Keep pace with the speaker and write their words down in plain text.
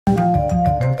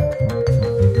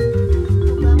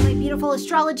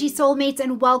astrology soulmates,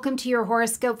 and welcome to your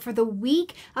horoscope for the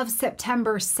week of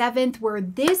September 7th, where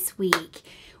this week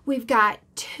we've got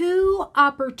two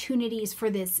opportunities for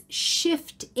this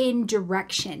shift in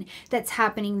direction that's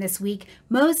happening this week.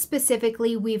 Most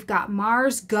specifically, we've got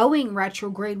Mars going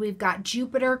retrograde. We've got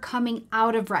Jupiter coming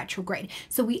out of retrograde.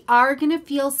 So we are going to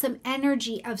feel some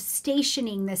energy of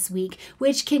stationing this week,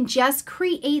 which can just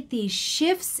create these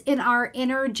shifts in our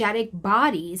energetic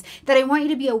bodies that I want you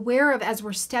to be aware of as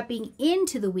we're stepping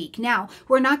into the week. Now,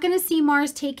 we're not going to see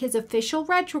Mars take his official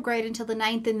retrograde until the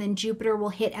 9th, and then Jupiter will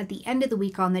hit at the end of the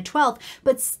week on the 12th.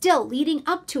 But still, leading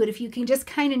up to it, if you can just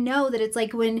kind of know that it's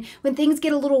like when things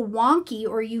get a little wonky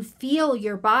or you feel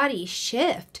your body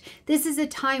shift, this is a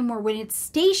time where when it's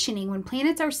stationing, when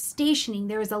planets are stationing,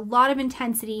 there is a lot of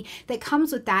intensity that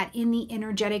comes with that in the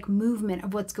energetic movement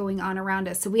of what's going on around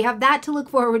us. So we have that to look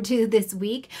forward to this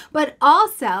week, but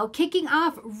also kicking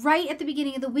off right at the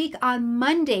beginning of the week on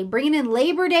Monday, bringing in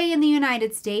Labor Day in the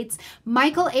United States,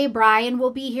 Michael A. Bryan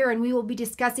will be here, and we will be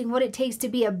discussing what it takes to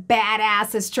be a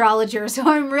badass astrologer. So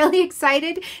I'm really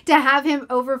excited to have him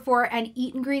over for an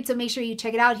eat and greet. So make sure you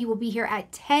check it out. He will be here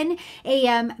at 10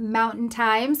 a.m. Mountain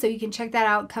Time. So you can check that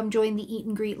out. Come join the eat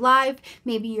and greet live.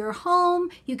 Maybe you're home.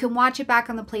 You can watch it back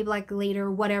on the playback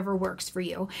later, whatever works for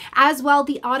you. As well,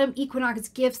 the autumn equinox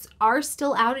gifts are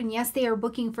still out. And yes, they are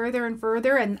booking further and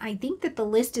further. And I think that the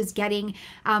list is getting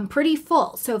pretty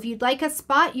full. So if you'd like a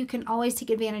spot, you can always take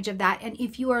advantage of that. And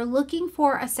if you are looking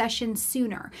for a session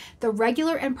sooner, the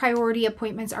regular and priority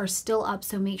appointments are still up,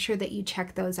 so make sure that you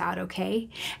check those out, okay?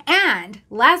 And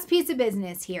last piece of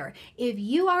business here, if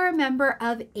you are a member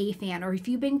of AFAN, or if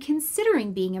you've been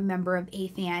considering being a member of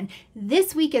AFAN,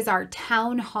 this week is our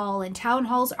town hall, and town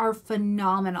halls are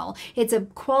phenomenal. It's a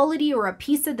quality or a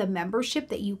piece of the membership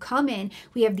that you come in.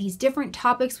 We have these different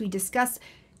topics. We discuss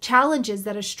challenges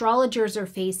that astrologers are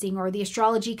facing or the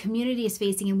astrology community is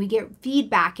facing, and we get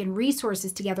feedback and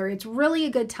resources together. It's really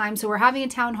a good time. So we're having a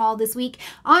town hall this week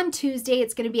on Tuesday.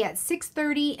 It's going to be at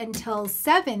 6:30 until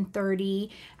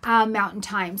 7:30 Mountain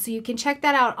Time. So you can check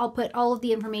that out. I'll put all of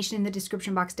the information in the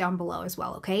description box down below as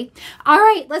well, okay? All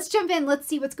right, let's jump in. Let's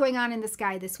see what's going on in the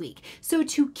sky this week. So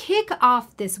to kick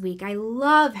off this week, I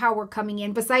love how we're coming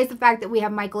in, besides the fact that we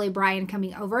have Michael A. Bryan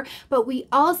coming over, but we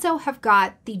also have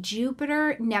got the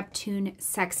Jupiter-Neptune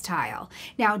sextile.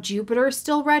 Now, Jupiter is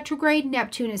still retrograde.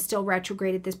 Neptune is still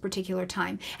retrograde at this particular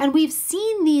time. And we've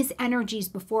seen these energies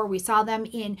before. We saw them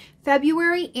in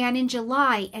February and in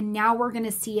July, and now we're going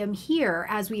to see them here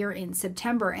as we are in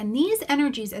September. And these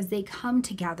energies, as they come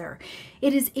together,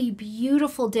 it is a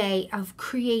beautiful day of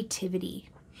creativity.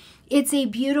 It's a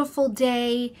beautiful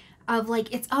day of,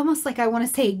 like, it's almost like I want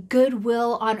to say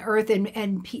goodwill on earth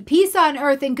and peace on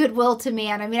earth and goodwill to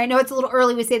man. I mean, I know it's a little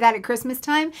early we say that at Christmas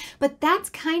time, but that's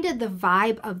kind of the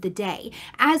vibe of the day.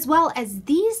 As well as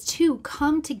these two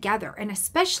come together, and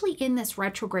especially in this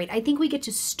retrograde, I think we get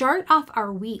to start off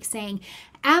our week saying,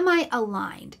 am I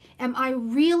aligned? Am I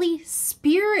really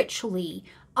spiritually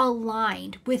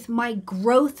aligned with my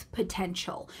growth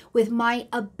potential, with my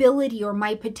ability or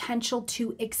my potential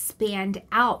to expand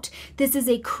out? This is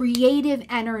a creative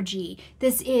energy.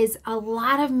 This is a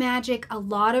lot of magic, a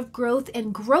lot of growth,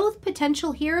 and growth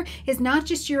potential here is not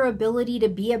just your ability to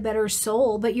be a better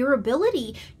soul, but your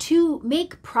ability to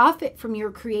make profit from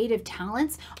your creative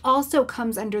talents also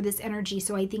comes under this energy.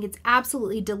 So I think it's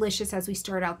absolutely delicious as we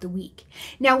start out the week.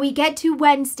 Now we get to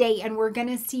Wednesday, and we're going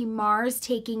to see Mars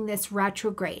taking this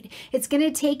retrograde. It's going to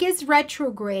take his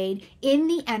retrograde in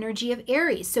the energy of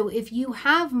Aries. So if you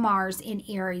have Mars in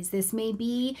Aries, this may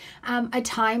be a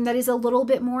time that is a little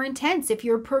bit more intense. If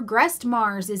your progressed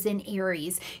Mars is in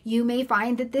Aries, you may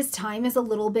find that this time is a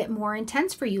little bit more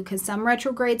intense for you, because some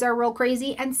retrogrades are real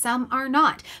crazy and some are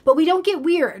not. But we don't get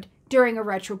weird during a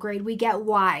retrograde, we get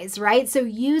wise, right? So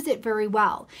use it very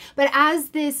well. But as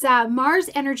this Mars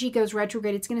energy goes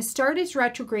retrograde, it's going to start its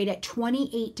retrograde at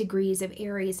 28 degrees of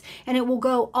Aries, and it will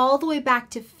go all the way back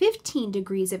to 15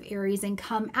 degrees of Aries and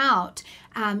come out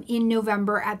in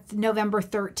November at November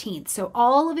 13th. So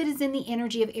all of it is in the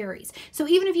energy of Aries. So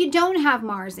even if you don't have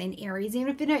Mars in Aries,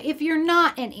 even if you're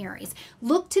not in Aries,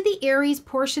 look to the Aries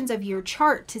portions of your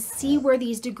chart to see where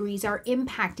these degrees are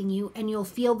impacting you, and you'll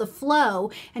feel the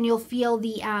flow, and you'll feel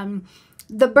the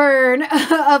burn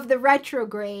of the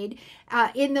retrograde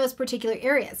in those particular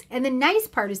areas. And the nice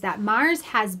part is that Mars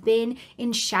has been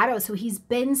in shadow, so he's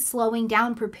been slowing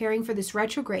down, preparing for this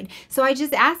retrograde. So I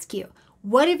just ask you,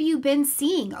 What have you been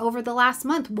seeing over the last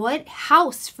month? What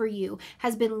house for you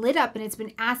has been lit up and it's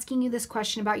been asking you this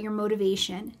question about your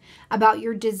motivation, about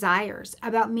your desires,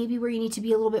 about maybe where you need to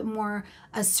be a little bit more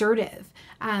assertive.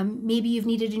 Maybe you've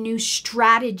needed a new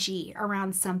strategy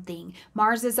around something.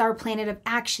 Mars is our planet of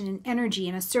action and energy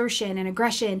and assertion and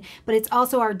aggression, but it's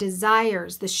also our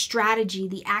desires, the strategy,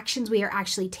 the actions we are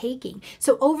actually taking.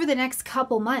 So over the next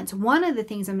couple months, one of the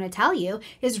things I'm going to tell you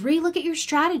is relook at your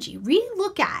strategy.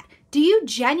 Relook at, do you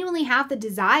genuinely have the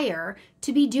desire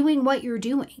to be doing what you're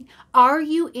doing? Are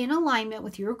you in alignment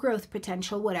with your growth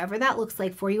potential, whatever that looks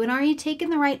like for you? And are you taking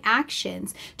the right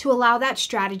actions to allow that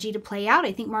strategy to play out?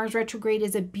 I think Mars retrograde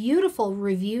is a beautiful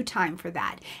review time for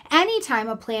that. Anytime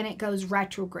a planet goes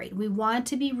retrograde, we want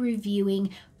to be reviewing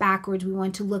backwards. We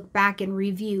want to look back and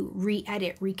review,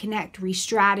 re-edit, reconnect,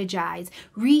 re-strategize,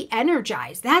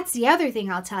 re-energize. That's the other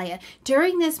thing I'll tell you.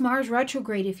 During this Mars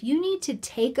retrograde, if you need to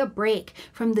take a break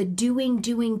from the doing,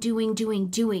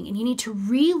 and you need to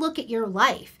re-look at your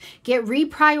life, get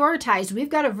reprioritized. We've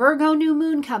got a Virgo new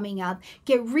moon coming up.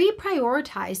 Get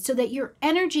reprioritized so that your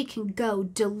energy can go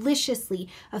deliciously,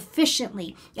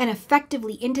 efficiently, and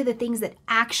effectively into the things that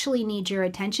actually need your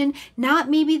attention, not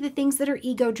maybe the things that are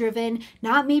ego-driven,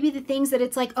 not maybe the things that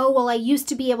it's like, oh, well, I used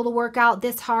to be able to work out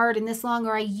this hard and this long,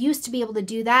 or I used to be able to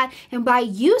do that. And by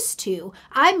used to,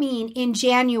 I mean in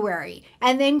January,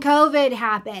 and then COVID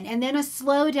happened, and then a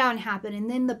slowdown happened, and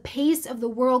then the pace of the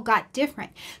world got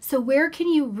different. So where can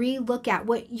you re-look at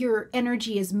what your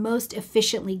energy is most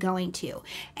efficiently going to?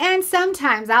 And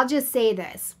sometimes I'll just say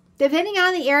this, depending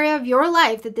on the area of your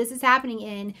life that this is happening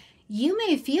in, you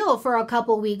may feel for a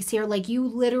couple weeks here like you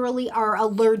literally are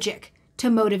allergic to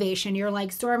motivation. You're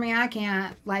like, Stormie, I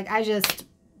can't, like, I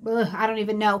don't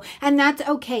even know. And that's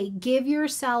okay. Give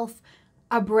yourself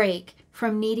a break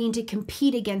from needing to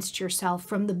compete against yourself,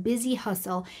 from the busy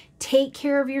hustle. Take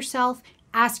care of yourself.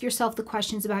 Ask yourself the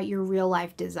questions about your real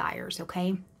life desires,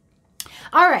 okay?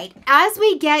 All right, as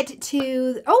we get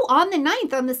to, on the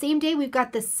 9th, on the same day, we've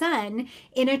got the sun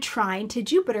in a trine to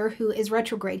Jupiter, who is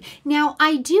retrograde. Now,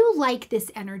 I do like this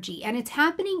energy, and it's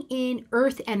happening in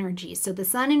Earth energy. So the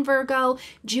sun in Virgo,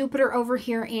 Jupiter over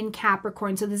here in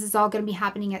Capricorn. So this is all going to be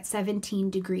happening at 17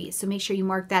 degrees. So make sure you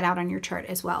mark that out on your chart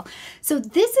as well. So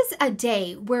this is a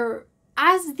day where,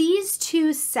 as these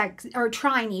two are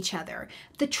trying each other,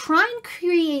 the trine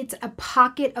creates a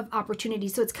pocket of opportunity.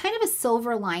 So it's kind of a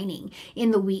silver lining in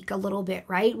the week a little bit,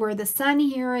 right? Where the sun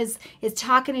here is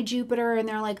talking to Jupiter, and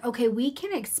they're like, okay, we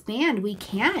can expand. We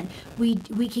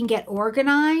can get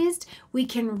organized. We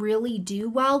can really do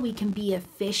well. We can be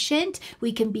efficient.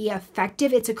 We can be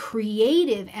effective. It's a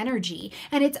creative energy.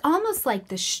 And it's almost like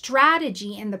the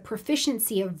strategy and the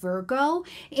proficiency of Virgo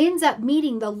ends up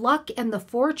meeting the luck and the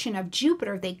fortune of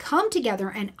Jupiter. They come together,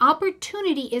 and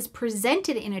opportunity is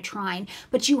presented in a trine,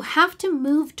 but you have to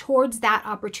move towards that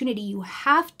opportunity. You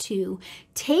have to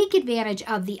take advantage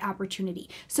of the opportunity.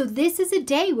 So this is a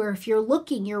day where if you're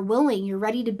looking, you're willing, you're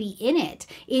ready to be in it,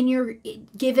 in your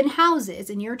given houses,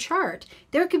 in your chart,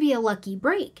 there could be a lucky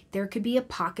break. There could be a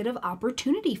pocket of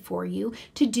opportunity for you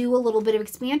to do a little bit of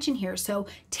expansion here. So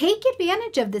take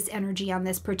advantage of this energy on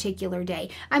this particular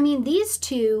day. I mean, these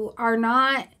two are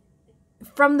not,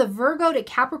 from the Virgo to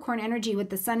Capricorn energy with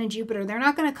the sun and Jupiter, they're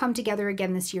not going to come together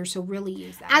again this year, so really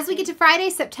use that. As we get to Friday,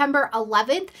 September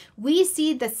 11th, we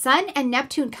see the sun and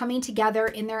Neptune coming together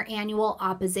in their annual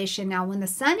opposition. Now, when the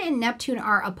sun and Neptune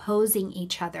are opposing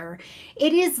each other,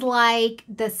 it is like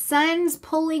the sun's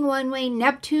pulling one way,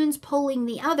 Neptune's pulling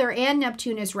the other, and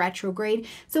Neptune is retrograde.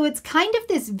 So it's kind of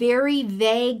this very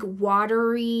vague,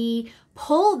 watery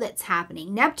pull that's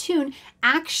happening. Neptune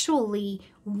actually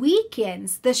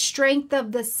weakens the strength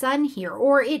of the sun here,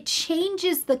 or it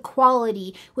changes the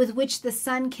quality with which the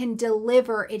sun can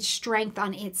deliver its strength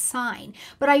on its sign.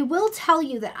 But I will tell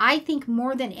you that I think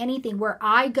more than anything, where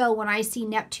I go when I see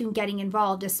Neptune getting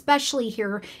involved, especially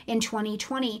here in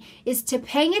 2020, is to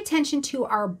paying attention to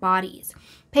our bodies,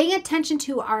 paying attention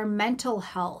to our mental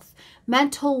health,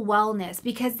 mental wellness,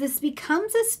 because this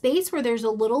becomes a space where there's a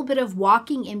little bit of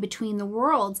walking in between the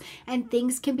worlds, and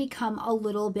things can become a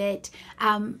little bit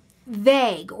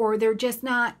vague, or they're just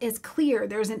not as clear.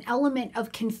 There's an element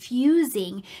of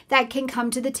confusing that can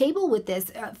come to the table with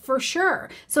this for sure.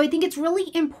 So I think it's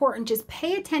really important, just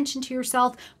pay attention to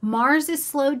yourself. Mars is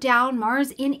slowed down.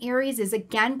 Mars in Aries is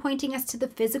again pointing us to the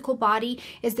physical body.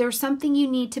 Is there something you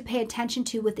need to pay attention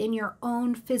to within your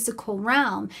own physical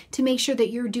realm to make sure that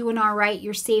you're doing all right,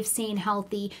 you're safe, sane,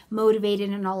 healthy,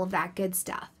 motivated, and all of that good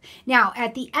stuff? Now,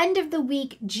 at the end of the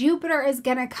week, Jupiter is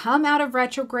going to come out of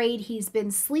retrograde. He's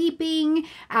been sleeping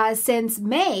since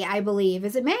May, I believe.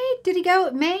 Is it May? Did he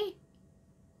go May?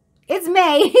 It's May.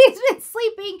 May. He's been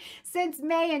sleeping since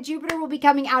May, and Jupiter will be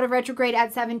coming out of retrograde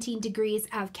at 17 degrees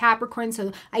of Capricorn.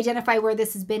 So identify where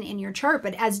this has been in your chart.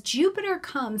 But as Jupiter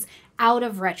comes out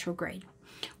of retrograde,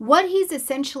 what he's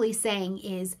essentially saying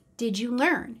is, did you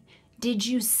learn? Did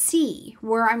you see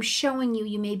where I'm showing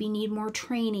you maybe need more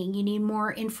training, you need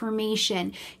more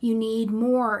information, you need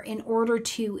more in order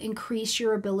to increase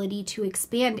your ability to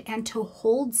expand and to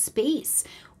hold space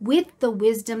with the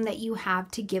wisdom that you have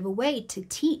to give away, to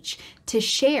teach, to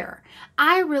share.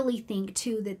 I really think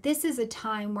too that this is a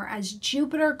time where as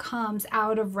Jupiter comes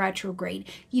out of retrograde,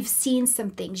 you've seen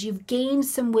some things, you've gained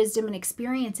some wisdom and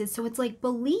experiences. So it's like,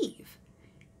 believe.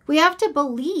 We have to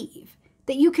believe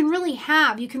that you can really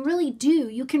have, you can really do,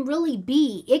 you can really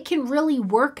be, it can really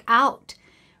work out,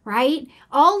 right?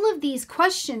 All of these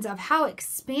questions of how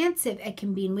expansive it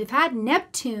can be. And we've had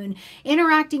Neptune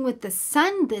interacting with the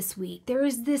sun this week. There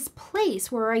is this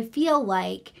place where I feel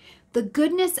like the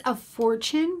goodness of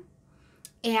fortune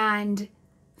and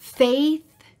faith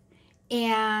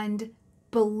and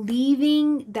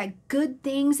believing that good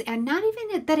things, and not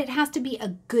even that it has to be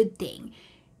a good thing,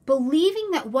 believing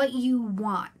that what you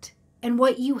want and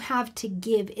what you have to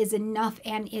give is enough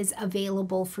and is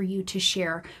available for you to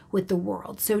share with the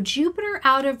world. So Jupiter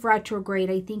out of retrograde,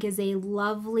 I think, is a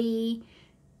lovely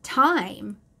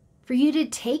time for you to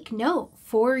take note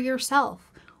for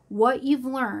yourself what you've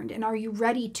learned, and are you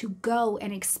ready to go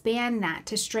and expand that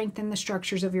to strengthen the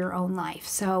structures of your own life.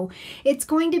 So it's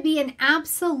going to be an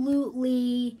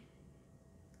absolutely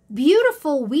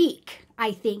beautiful week,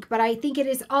 I think, but I think it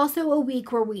is also a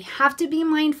week where we have to be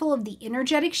mindful of the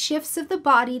energetic shifts of the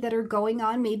body that are going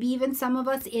on, maybe even some of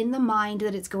us in the mind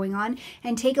that it's going on,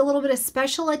 and take a little bit of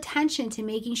special attention to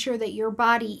making sure that your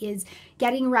body is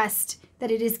getting rest,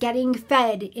 that it is getting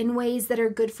fed in ways that are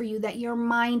good for you, that your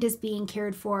mind is being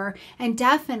cared for, and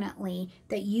definitely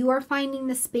that you are finding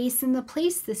the space and the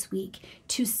place this week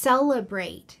to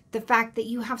celebrate the fact that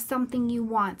you have something you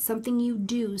want, something you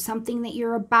do, something that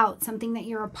you're about, something that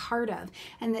you're a part of,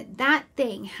 and that that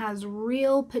thing has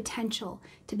real potential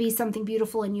to be something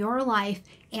beautiful in your life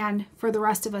and for the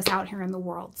rest of us out here in the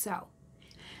world.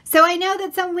 So I know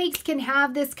that some weeks can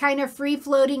have this kind of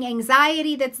free-floating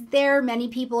anxiety that's there. Many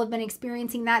people have been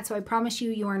experiencing that, so I promise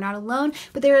you, you are not alone.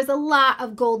 But there is a lot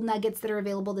of gold nuggets that are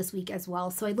available this week as well.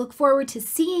 So I look forward to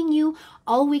seeing you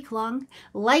all week long.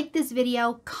 Like this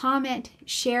video, comment,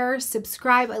 share,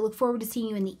 subscribe. I look forward to seeing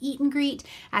you in the Eat and Greet,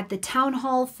 at the Town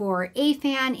Hall for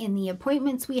AFAN, in the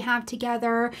appointments we have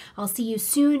together. I'll see you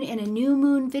soon in a new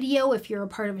moon video if you're a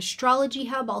part of Astrology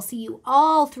Hub. I'll see you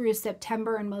all through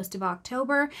September and most of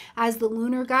October as the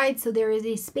lunar guide. So there is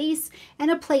a space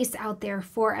and a place out there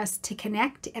for us to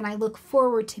connect, and I look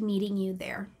forward to meeting you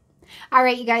there. All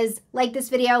right, you guys, like this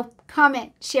video,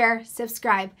 comment, share,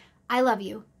 subscribe. I love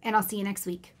you, and I'll see you next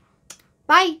week.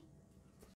 Bye.